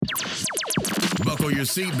Buckle your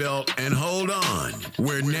seatbelt and hold on,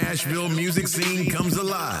 where Nashville music scene comes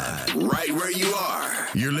alive, right where you are.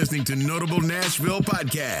 You're listening to Notable Nashville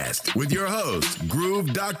Podcast with your host,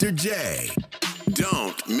 Groove Dr. J.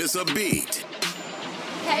 Don't miss a beat.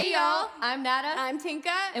 Hey y'all, I'm Nada. I'm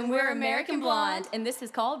Tinka. And we're American Blonde, and this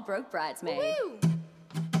is called Broke Bridesmaid. Woo!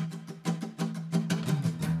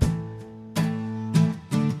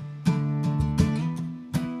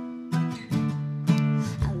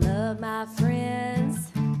 I love my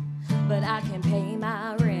friends, but I can pay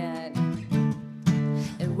my rent.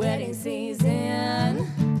 And wedding season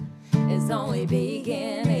is only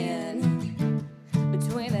beginning.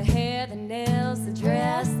 Between the hair, the nails, the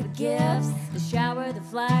dress, the gifts, the shower, the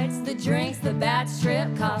flights, the drinks, the batch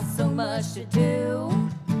trip costs so much to do.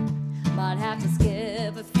 Might have to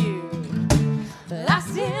skip a few, but I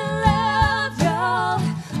still love y'all.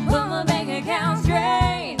 But my bank account's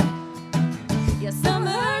drained. Yeah,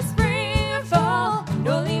 summer, spring, or fall, and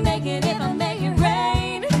only make it if I make it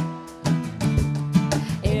rain.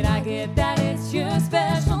 And I get that it's your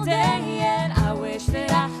special day, and I wish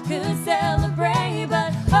that I could celebrate,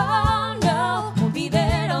 but oh no, won't be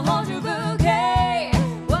there to hold your bouquet.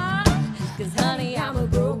 Why? 'Cause honey, I'm a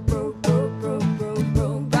broke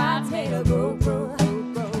bridesmaid, a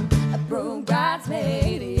broke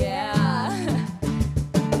bridesmaid, yeah.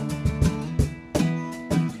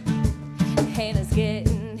 Hannah's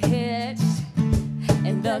getting hitched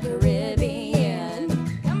in the Caribbean.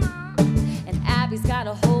 Come on. And Abby's got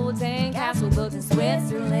a whole dang castle built in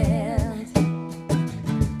Switzerland.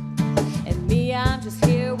 And me, I'm just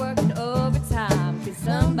here working overtime. Could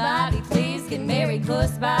somebody please get married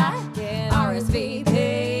close by? Get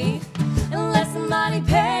RSVP. Unless somebody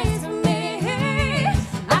pays for me.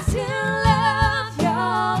 I still love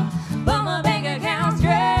y'all, but my bank account's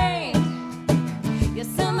drained. Yeah,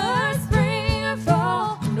 summer, spring, or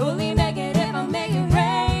fall, and only make it if I make it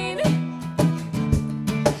rain.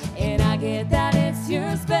 And I get that it's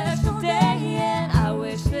your special day, and I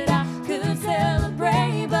wish that I could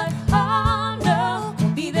celebrate, but oh no,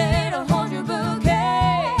 won't be there to hold your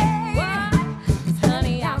bouquet. Why? 'Cause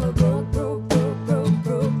honey, I'm a broke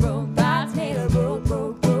bridesmaid, a broke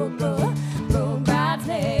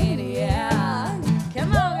bridesmaid, yeah.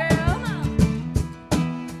 Come on, girl.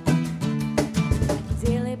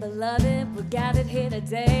 Dearly beloved, we're gathered here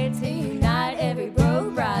today to unite every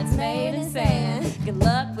broke bridesmaid and saying good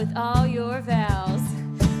luck with all your vows.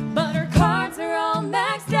 But her cards are all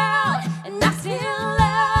maxed out, and I still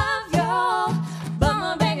love y'all, but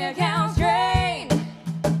my bank account's drained.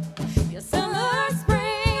 Yeah, summer,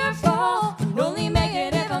 spring, or fall, and only make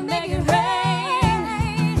it if I make it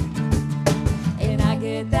rain. And I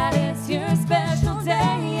get that it's your special day,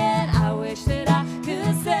 and I wish that I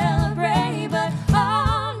could celebrate, but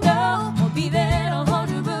oh no, won't be there to hold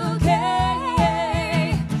your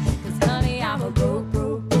bouquet. 'Cause honey, I'm a broke bridesmaid,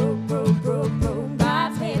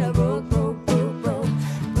 a broke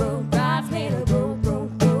bridesmaid, a broke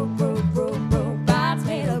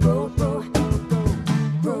bridesmaid, a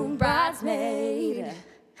broke bridesmaid.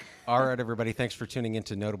 All right, everybody. Thanks for tuning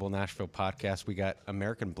into Notable Nashville Podcast. We got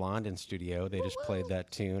American Blonde in studio. They just played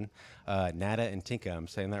that tune. Nada and Tinka. I'm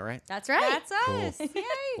saying that right? That's right. That's us. Cool. Yay.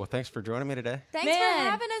 Well, thanks for joining me today. Thanks Man. for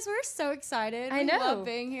having us. We're so excited. I We know. love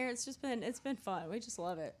being here. It's been fun. We just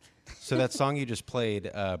love it. So that song you just played,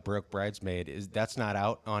 "Broke Bridesmaid," that's not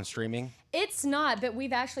out on streaming? It's not, but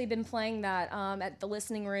we've actually been playing that at the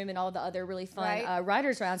listening room and all the other really fun Right.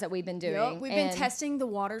 writers rounds that we've been doing. Yep, we've been And testing the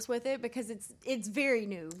waters with it because it's very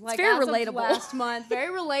new. Like very as of relatable. last month,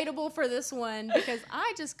 very relatable for this one because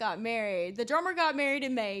I just got married. The drummer got married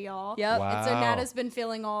in May, y'all. Yep. And so Wow. Nada's been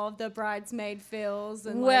feeling all of the bridesmaid feels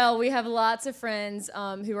and Well, we have lots of friends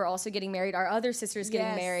who are also getting married. Our other sister's getting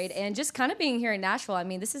Yes. married, and just kind of being here in Nashville. I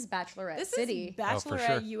mean, this is Bachelorette this City. is Bachelorette Oh, for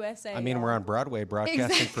sure. USA. I mean, y'all. we're on Broadway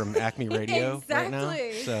broadcasting from Acme Radio right now.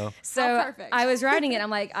 Exactly. So So How perfect. I was writing it. I'm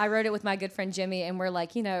like, I wrote it with my good friend Jimmy, and we're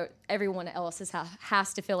like, everyone else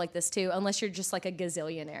has to feel like this too, unless you're just like a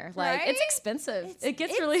gazillionaire. Like, it's Right? expensive. It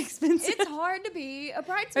gets really expensive. It's hard to be a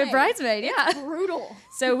bridesmaid. A bridesmaid, yeah. It's brutal.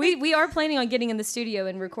 So we are planning on getting in the studio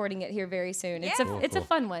and recording it here very soon. It's Yeah. a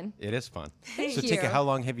fun one. it is fun. Thank so, Tinka, you. how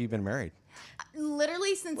long have you been married?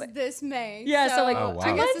 Literally since this May. Yeah, so, like, Oh, wow.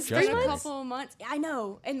 I guess Just it's been a May. couple of months. I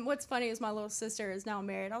know. And what's funny is my little sister is now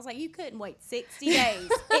married. I was like, you couldn't wait 60 days.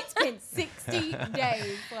 It's been 60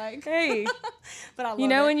 days. Like, Hey, but I love you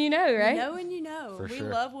know it. when you know, right? You know when you know. For we sure.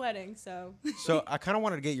 love weddings, so. So I kind of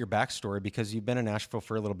wanted to get your backstory because you've been in Nashville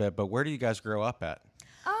for a little bit, but where do you guys grow up at?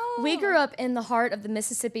 We grew up in the heart of the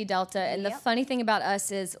Mississippi Delta, and the Yep. funny thing about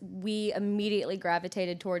us is we immediately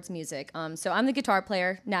gravitated towards music. So I'm the guitar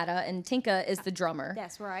player, Nada, and Tinka is the drummer.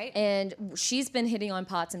 That's right. And she's been hitting on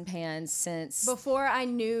pots and pans since. Before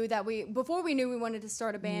we knew we wanted to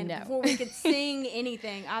start a band, No. before we could sing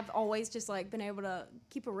anything, I've always just like been able to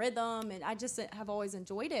keep a rhythm, and I just have always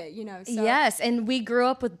enjoyed it, you know. So. Yes, and we grew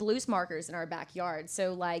up with blues markers in our backyard.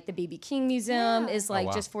 So like the B.B. King Museum Yeah. is like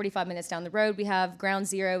wow. just 45 minutes down the road. We have Ground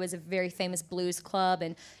Zero is a very famous blues club,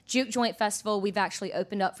 and Juke Joint Festival. We've actually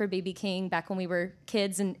opened up for B.B. King back when we were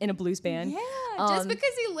kids in a blues band. Yeah, just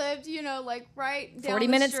because he lived, you know, like right down 40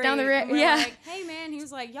 the minutes down the street, road, and we're yeah. Like, hey man, he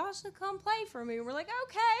was like, y'all should come play for me. We're like,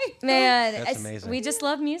 okay. Man, That's amazing. we just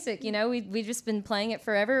love music. You know, we've just been playing it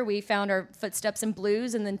forever. We found our footsteps in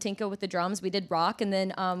blues, and then Tinka with the drums. We did rock, and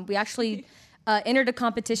then we actually entered a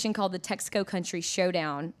competition called the Texaco Country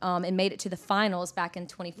Showdown and made it to the finals back in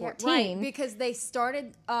 2014. Right, because they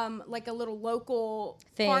started like a little local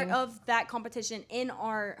part Thing. of that competition in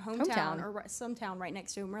our hometown, Hometown. or some town right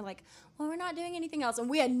next to him. We're like, well, we're not doing anything else, and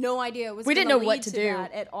we had no idea it was. We didn't gonna know what lead to to do.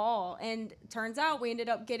 that at all. And turns out we ended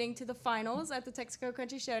up getting to the finals at the Texaco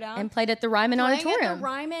Country Showdown. And played at the Ryman Playing Auditorium. at the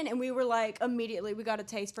Ryman, and we were like, immediately we got a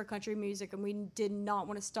taste for country music, and we did not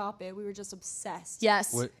want to stop it. We were just obsessed.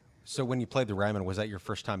 Yes. So when you played the Ryman, was that your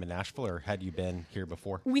first time in Nashville, or had you been here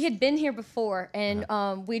before? We had been here before, and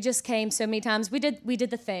we just came so many times. We did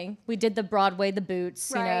the thing. We did the Broadway, the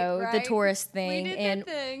Boots, Right, you know, the right. tourist We thing, did the and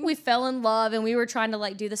thing. we fell in love. And we were trying to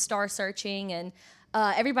like do the star searching, and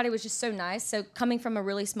everybody was just so nice. So coming from a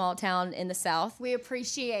really small town in the South, We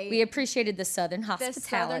appreciate we appreciated the Southern the hospitality.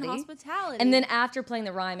 Southern hospitality. And then after playing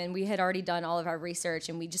the Ryman, we had already done all of our research,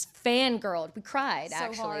 and we just fangirled. We cried so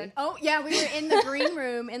actually. hard. Oh yeah, we were in the green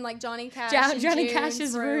room in like Johnny Cash. and Johnny June's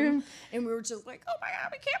Cash's room. and we were just like, oh my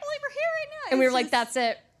god, we can't believe we're here right now. And we It's were like, just- "That's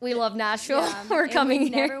it. We love Nashville. yeah, We're and coming we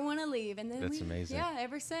here." Never want to leave. And then That's amazing. Yeah,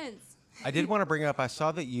 ever since. I did want to bring up, I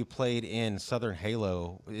saw that you played in Southern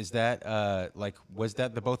Halo. Is that, was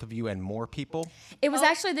that the both of you and more people? It Oh. was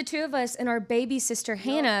actually the two of us, and our baby sister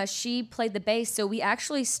Hannah. She played the bass, so we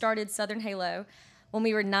actually started Southern Halo when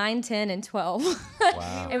we were 9, 10, and 12.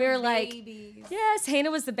 Wow. And we were like, Babies. yes,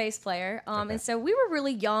 Hannah was the bass player. And so we were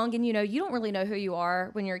really young, and you know, you don't really know who you are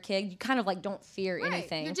when you're a kid. You kind of like don't fear Right.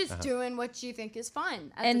 anything. You're just doing what you think is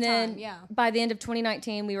fun at And the then time. Yeah. by the end of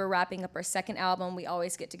 2019, we were wrapping up our second album. We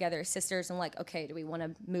always get together as sisters and like, okay, do we want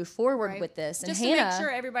to move forward Right. with this? And Just Hannah, to make sure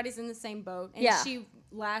everybody's in the same boat. And Yeah. she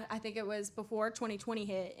I think it was before 2020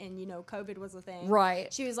 hit, and you know, COVID was a thing.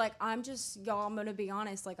 Right. She was like, I'm gonna be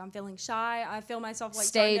honest, like I'm feeling shy. I feel myself like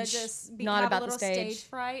Stage, starting to just not have about a the little stage. stage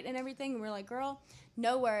fright and everything. And we're like, girl,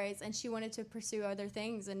 no worries. And she wanted to pursue other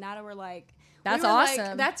things, and Nada were like, That's we were like,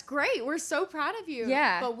 awesome. that's great. We're so proud of you.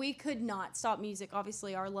 Yeah. But we could not stop music.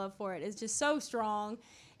 Obviously, our love for it is just so strong.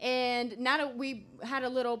 And Nada, we had a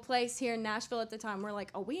little place here in Nashville at the time. We're like,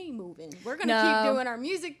 oh, we ain't moving. We're gonna No. keep doing our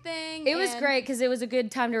music thing. It was and- great because it was a good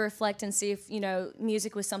time to reflect and see if, you know,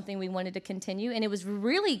 music was something we wanted to continue. And it was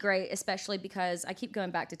really great, especially because I keep going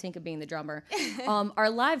back to Tinka being the drummer. Our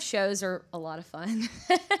live shows are a lot of fun.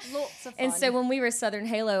 Lots of And fun. so when we were Southern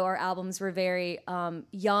Halo, our albums were very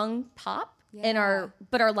young pop. And Yeah.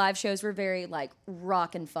 our live shows were very like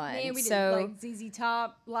rock and fun. Man, we so did like ZZ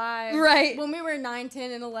Top live. Right. When we were 9,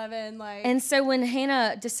 10, and 11, like. And so when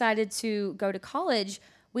Hannah decided to go to college,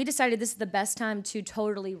 we decided this is the best time to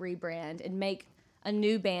totally rebrand and make a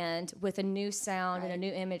new band with a new sound and a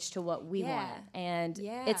new image to what we Yeah. want. And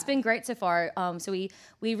Yeah. it's been great so far. So we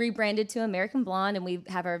rebranded to American Blonde, and we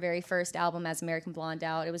have our very first album as American Blonde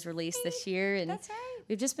out. It was released this year, and That's right.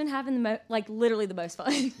 we've just been having like literally the most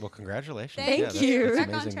fun. Well, congratulations. Thank that's, you. That's Back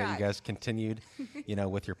on amazing that track. you guys continued, you know,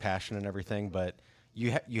 with your passion and everything. But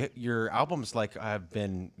your albums like have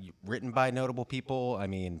been written by notable people. I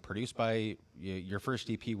mean, produced by your first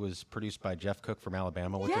EP was produced by Jeff Cook from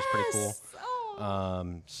Alabama, which was pretty cool.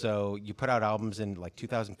 Oh. So you put out albums in like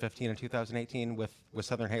 2015 and 2018 with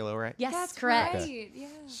Southern Halo, right? Yes, That's correct. right. Yeah.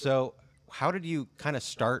 So how did you kind of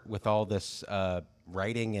start with all this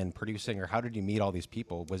writing and producing, or how did you meet all these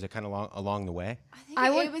people? Was it kind of along the way? I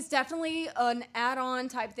would- it was definitely an add-on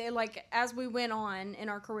type thing. Like, as we went on in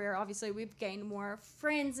our career, obviously we've gained more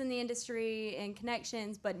friends in the industry and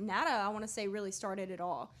connections, but Nada, I want to say, really started it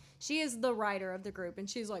all. She is the writer of the group, and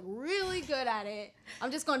she's like really good at it.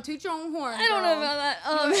 I'm just going to toot your own horn. I don't know girl. about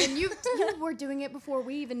that. And you were doing it before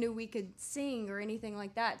we even knew we could sing or anything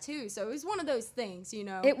like that too. So it was one of those things, you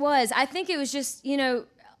know. It was. I think it was just, you know,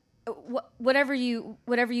 whatever you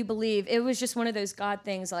believe, it was just one of those God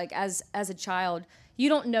things. Like as a child, you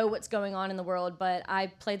don't know what's going on in the world, but I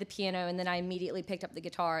played the piano and then I immediately picked up the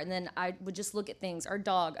guitar and then I would just look at things, our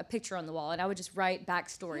dog, a picture on the wall, and I would just write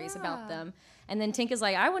backstories about them. And then Tinka's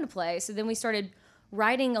like, I want to play. So then we started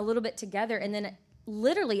writing a little bit together, and then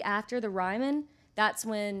literally after the Ryman, that's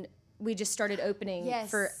when we just started opening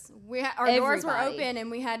for our doors were everybody. open, and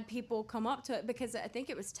we had people come up to it because I think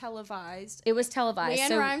it was televised. It was televised. Leanne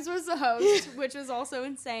so Rhymes was the host, which was also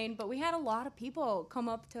insane. But we had a lot of people come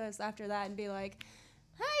up to us after that and be like,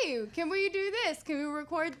 hey, can we do this? Can we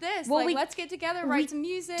record this? Well, Let's get together, write some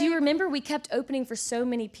music. Do you remember we kept opening for so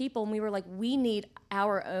many people, and we were like, we need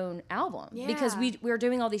our own album because we were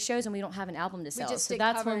doing all these shows and we don't have an album to sell. just So did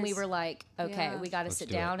that's when we covers. were like, okay, Yeah. we got to sit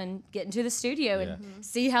do it. down and get into the studio Yeah. and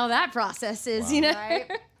see how that process is, you know? Right?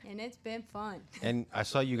 And it's been fun. And I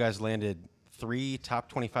saw you guys landed 3 top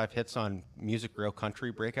 25 hits on Music Row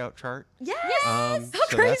Country breakout chart. Yes! So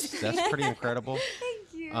crazy. that's pretty incredible.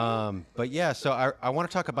 Thank you. But yeah, so I want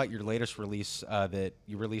to talk about your latest release that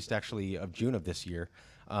you released actually of June of this year,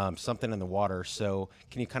 Something in the Water. So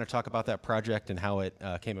can you kind of talk about that project and how it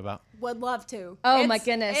came about? Would love to. Oh, my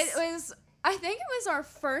goodness. It was, I think it was our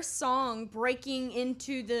first song breaking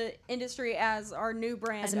into the industry as our new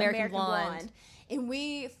brand, As American Blonde. And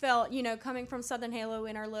we felt, coming from Southern Halo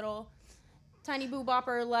in our little tiny boo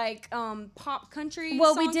bopper, pop country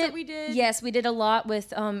Well, songs that we did. Yes, we did a lot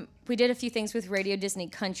with. We did a few things with Radio Disney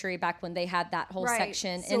Country back when they had that whole Right.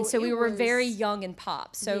 section, So and so we it were was- very young in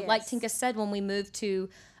pop. So, like Yes. Tinka said, when we moved to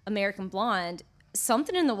American Blonde,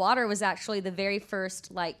 Something in the Water was actually the very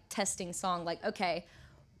first testing song. Like, okay,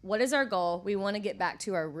 what is our goal? We want to get back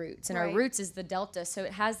to our roots, and our Right. roots is the Delta. So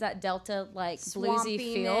it has that Delta bluesy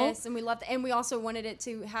feel. Swampiness, and we loved, and we also wanted it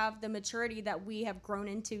to have the maturity that we have grown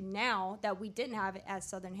into now that we didn't have it as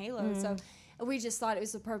Southern Halo. So we just thought it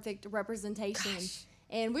was the perfect representation.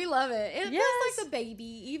 And we love it. It Yes. feels like a baby,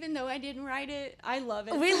 even though I didn't write it. I love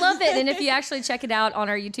it. We love it. And if you actually check it out on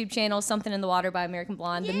our YouTube channel, Something in the Water by American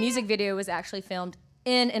Blonde, the music video was actually filmed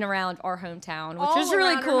in and around our hometown, which all was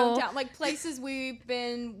really around our cool. hometown, like places we've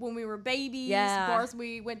been when we were babies, Yeah. bars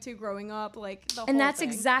we went to growing up, like the whole And that's thing.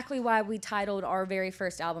 exactly why we titled our very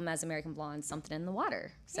first album as American Blonde, Something in the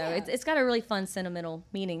Water. So Yeah. it's got a really fun, sentimental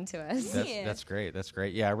meaning to us. Yeah. That's great. That's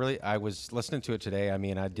great. Yeah, I was listening to it today. I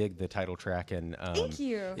mean, I dig the title track, and Thank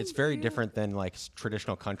you. It's very different than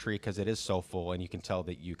traditional country because it is soulful, and you can tell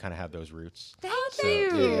that you kind of have those roots. Thank So, you.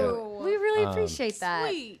 yeah. We really appreciate that.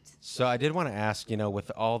 Sweet. So I did want to ask, with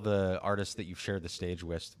all the artists that you've shared the stage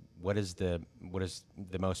with, what is the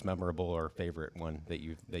most memorable or favorite one that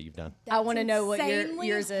you've done? I want to know what insanely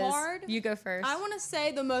yours is. hard. You go first. I want to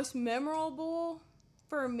say the most memorable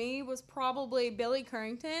for me was probably Billy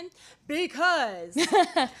Currington because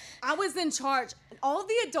I was in charge. All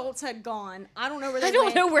the adults had gone. I don't know where they I don't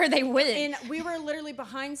went. know where they went. And we were literally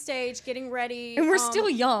behind stage getting ready. And we're still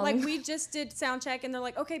young. Like we just did sound check and they're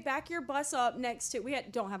like, okay, back your bus up next to,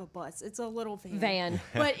 don't have a bus. It's a little van.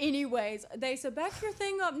 But anyways, they said back your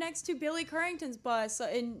thing up next to Billy Currington's bus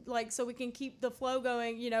and so we can keep the flow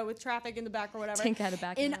going, with traffic in the back or whatever. Tink had to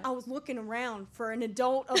back And him up. I was looking around for an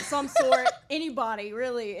adult of some sort, anybody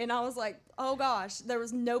really. And I was like, oh gosh, there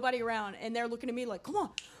was nobody around. And they're looking at me like, come on,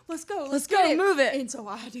 let's go. Let's get go, move it. And so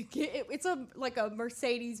I had to get it. It's a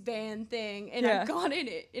Mercedes van thing. And Yeah. I got in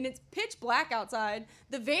it. And it's pitch black outside.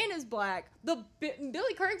 The van is black.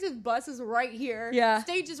 Billy Currington's bus is right here. Yeah.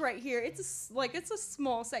 Stage is right here. It's a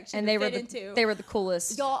small section and to they were fit the into. they were the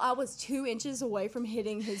coolest. Y'all, I was 2 inches away from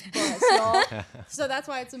hitting his bus, y'all. So that's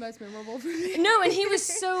why it's the most memorable for me. No, and he was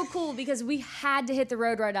so cool because we had to hit the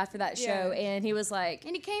road right after that show, Yeah. and he was like,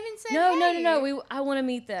 And he came and said, "No, hey. no. I want to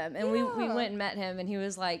meet them." And we Yeah. went and met him, and he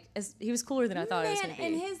was like, he was cooler than I thought he was going to be.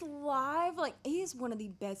 And his live, he is one of the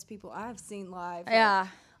best people I've seen live. Yeah,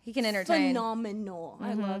 he can entertain. Phenomenal.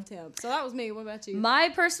 I loved him. So that was me. What about you? My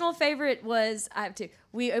personal favorite was I have two.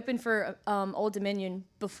 We opened for Old Dominion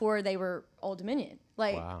before they were Old Dominion.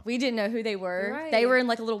 Wow. We didn't know who they were. Right. They were in a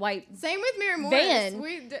little white Same with Mary Morris.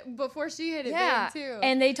 Van. Before she hit it yeah, then too.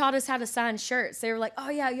 and they taught us how to sign shirts. They were like, "Oh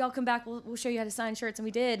yeah, y'all come back. We'll show you how to sign shirts," and we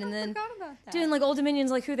did. And then forgot about that. doing Old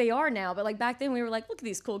Dominion's who they are now, but back then we were like, "Look at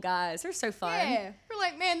these cool guys. They're so fun." yeah. We're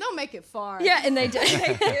like, man, they'll make it far. Yeah, and they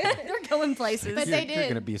did. They're going places. But You're they did.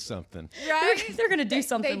 gonna be something. Right? They're gonna do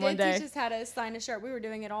something They one did day. teach us how to sign a shirt. We were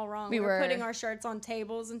doing it all wrong. We We were were. putting our shirts on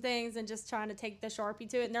tables and things and just trying to take the Sharpie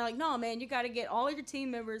to it. And they're like, no, man, you got to get all your team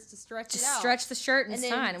members to stretch it Just out. stretch the shirt and, and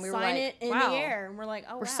then sign, and we were sign like, it in "Wow, the air." And we're like,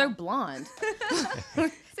 oh, we're wow. so blonde."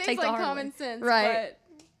 Seems take the like hard common way. sense. Right. But,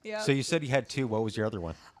 yeah. So you said you had 2. What was your other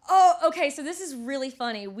one? Oh, okay. So this is really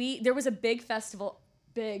funny. There was a big festival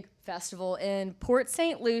big festival in Port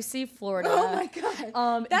St. Lucie, Florida. Oh my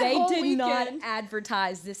God. That They whole did not weekend.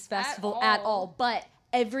 advertise this festival at all, but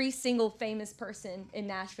every single famous person in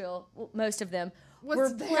Nashville, well, most of them, were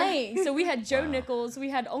there. playing. So we had Joe Nichols, we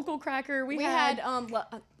had Uncle Cracker, we had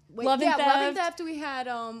Love and Love and Theft. Theft. We had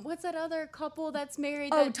what's that other couple that's married?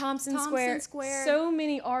 Oh, that- Thompson Square. Square. So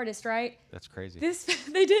many artists, right? That's crazy.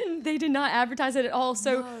 They did not advertise it at all.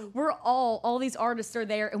 So we're all these artists are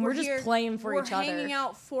there, and we're just here- playing for each other. We're hanging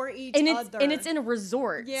out for each and other. it's in a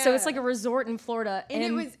resort. So it's Yeah. like a resort in Florida, And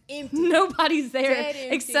it was empty. Nobody's there Dead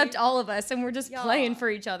empty. except all of us, and we're just Y'all. playing for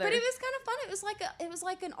each other. But it was kind of fun. It was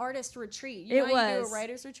like an artist retreat. You It know, you do was. a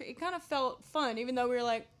writer's retreat. It kind of felt fun, even though we were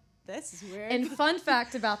like, this is weird. And fun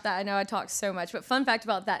fact about that, I know I talked so much, but fun fact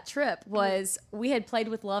about that trip was we had played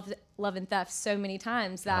with Love and Theft so many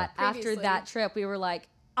times that after Previously. that trip, we were like,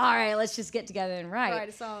 all right, let's just get together and write. Write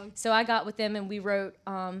a song. So I got with them and we wrote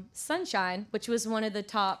Sunshine, which was one of the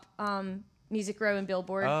top Music Row and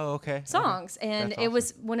Billboard Oh, okay. songs. And That's it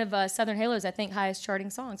was one of Southern Halo's, I think, highest charting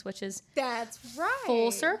songs, which is That's right.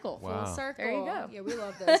 Full Circle. Wow. Full circle. There you go. Yeah, we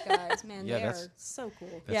love those guys, man. Yeah, they that's- are so cool.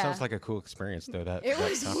 That Yeah. sounds like a cool experience, though. It that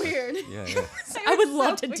was conference. weird. Yeah, yeah. I would so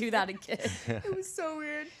love to weird. do that again. It was so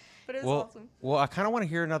weird, but it was Well, awesome. well, I kind of want to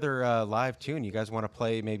hear another live tune. You guys want to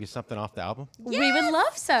play maybe something off the album? We would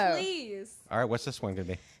love so. Please. All right, what's this one gonna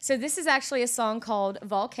be? So this is actually a song called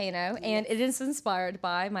Volcano, and it is inspired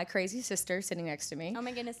by my crazy sister sitting next to me. Oh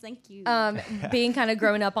my goodness, thank you. Being kind of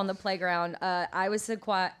growing up on the playground, I was the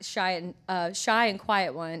shy and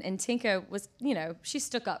quiet one, and Tinka was, she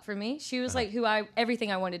stuck up for me. She was like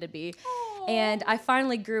everything I wanted to be. And I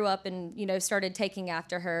finally grew up and, started taking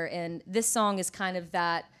after her. And this song is kind of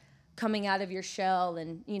that coming out of your shell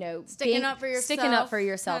and, Sticking up for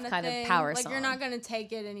yourself kind of thing. power like song. you're not going to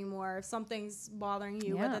take it anymore if something's bothering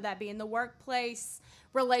you, Yeah. whether that be in the workplace,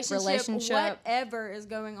 relationship, whatever is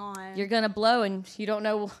going on. You're gonna blow, and you don't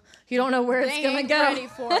know where they it's gonna ain't go. ready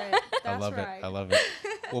for it. That's I love right. it. I love it.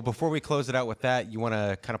 Well, before we close it out with that, you want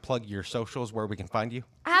to kind of plug your socials where we can find you?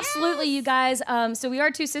 Absolutely, you guys. So we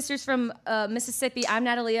are two sisters from Mississippi. I'm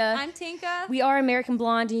Natalia. I'm Tinka. We are American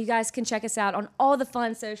Blonde, and you guys can check us out on all the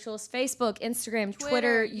fun socials: Facebook, Instagram,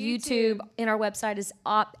 Twitter, YouTube. And our website is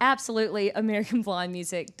absolutely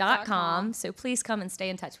AmericanBlondeMusic.com. So please come and stay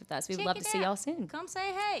in touch with us. We'd Check love it to see out. y'all soon. Come say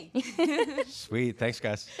hey. Sweet. Thanks,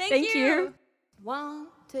 guys. Thank you. 1,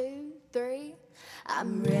 2, 3.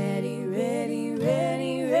 I'm ready, ready,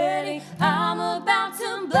 ready, ready. I'm about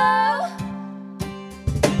to blow.